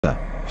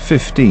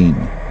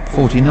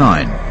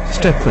1549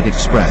 Stepford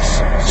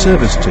Express,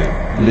 service to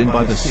Lynn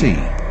by the Sea,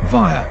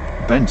 via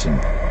Benton.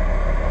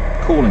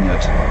 Calling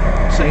at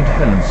St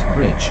Helens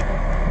Bridge,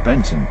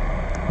 Benton,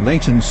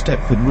 Leighton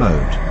Stepford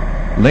Road,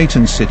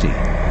 Leighton City,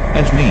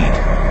 Edgemead,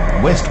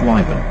 West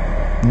Wyvern,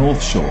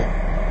 North Shore,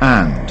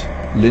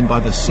 and Lynn by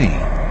the Sea.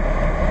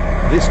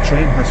 This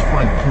train has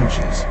 5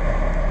 coaches.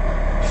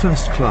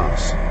 First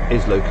class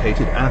is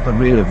located at the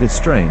rear of this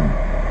train.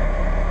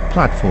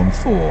 Platform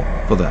 4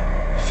 for the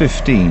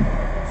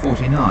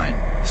 1549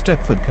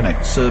 Stepford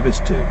Connect service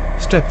to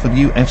Stepford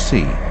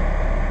UFC.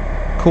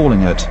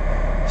 Calling at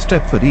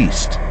Stepford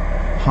East,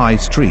 High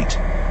Street,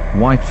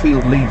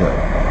 Whitefield Lido,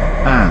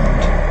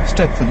 and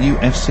Stepford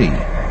UFC.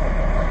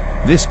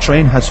 This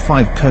train has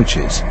 5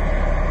 coaches.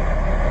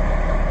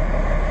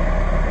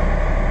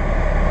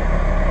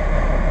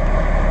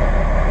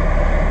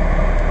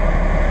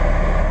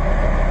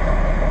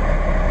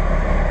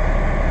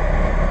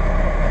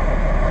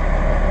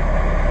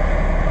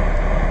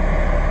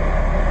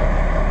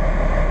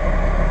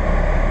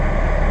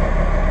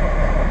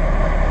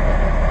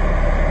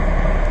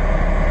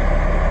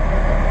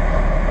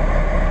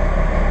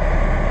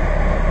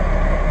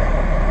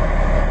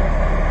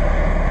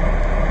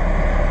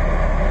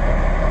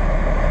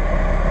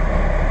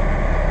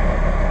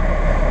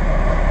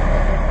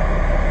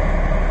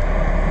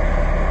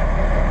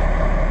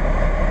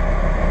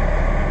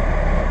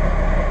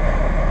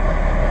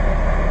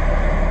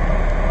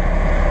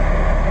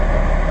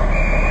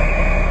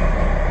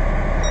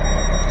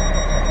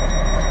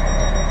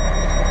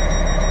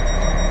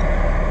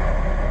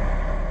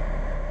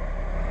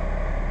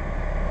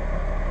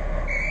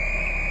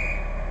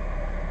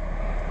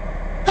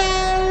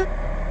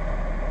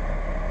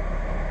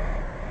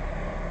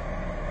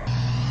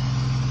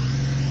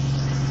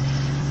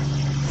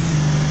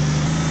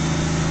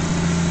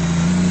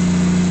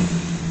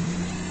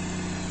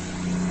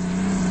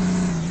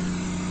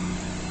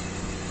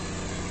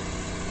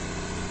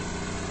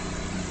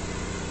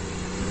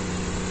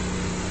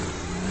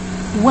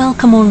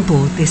 Welcome on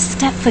board this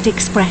Stepford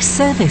Express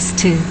service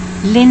to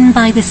Lynn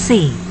by the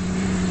Sea.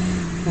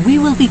 We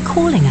will be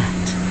calling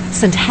at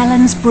St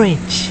Helens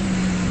Bridge,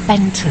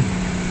 Benton,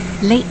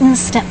 Leighton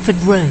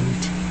Stepford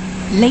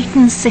Road,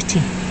 Leighton City,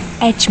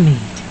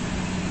 Edgemead,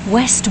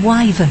 West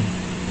Wyvern,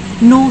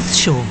 North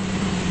Shore,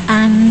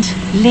 and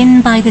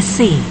Lynn by the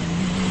Sea.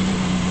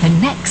 The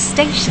next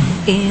station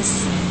is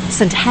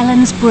St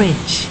Helens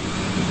Bridge.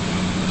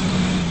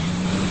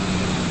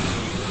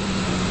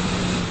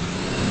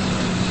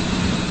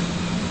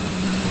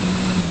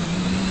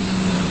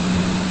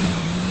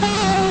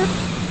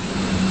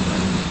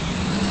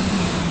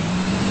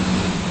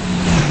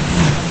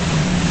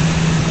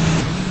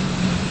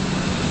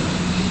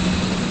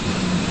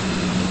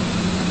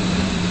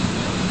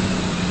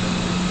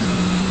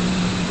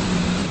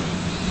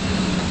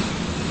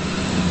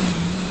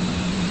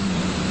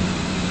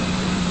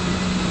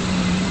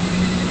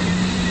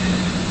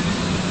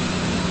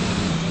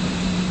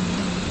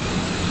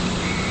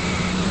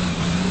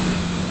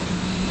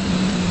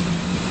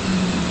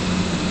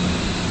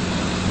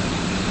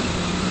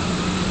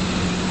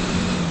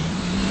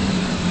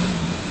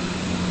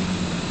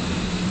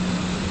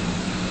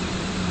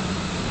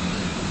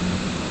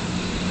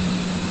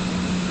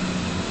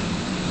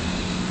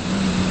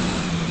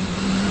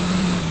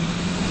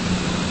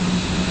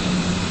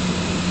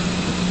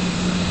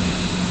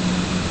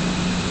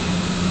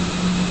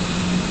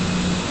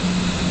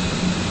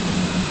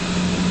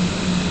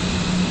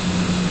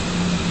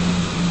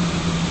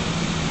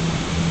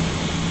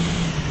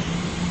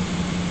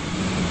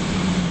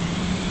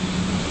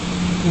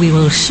 We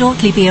will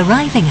shortly be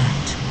arriving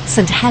at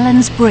St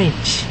Helens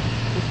Bridge.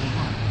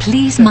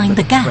 Please mind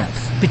the gap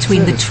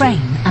between the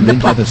train and the platform. Lynn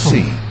by the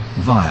Sea,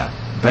 via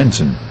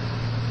Benton.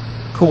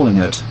 Calling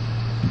at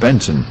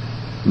Benton,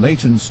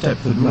 Leighton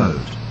Stepford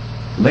Road,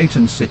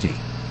 Leighton City,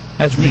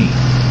 Edgemead,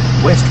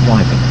 West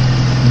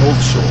Wyvern,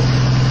 North Shore,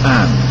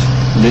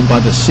 and Lynn by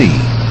the Sea.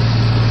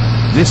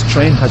 This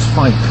train has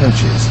 5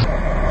 coaches.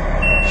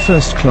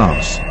 First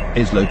class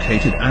is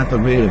located at the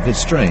rear of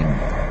this train.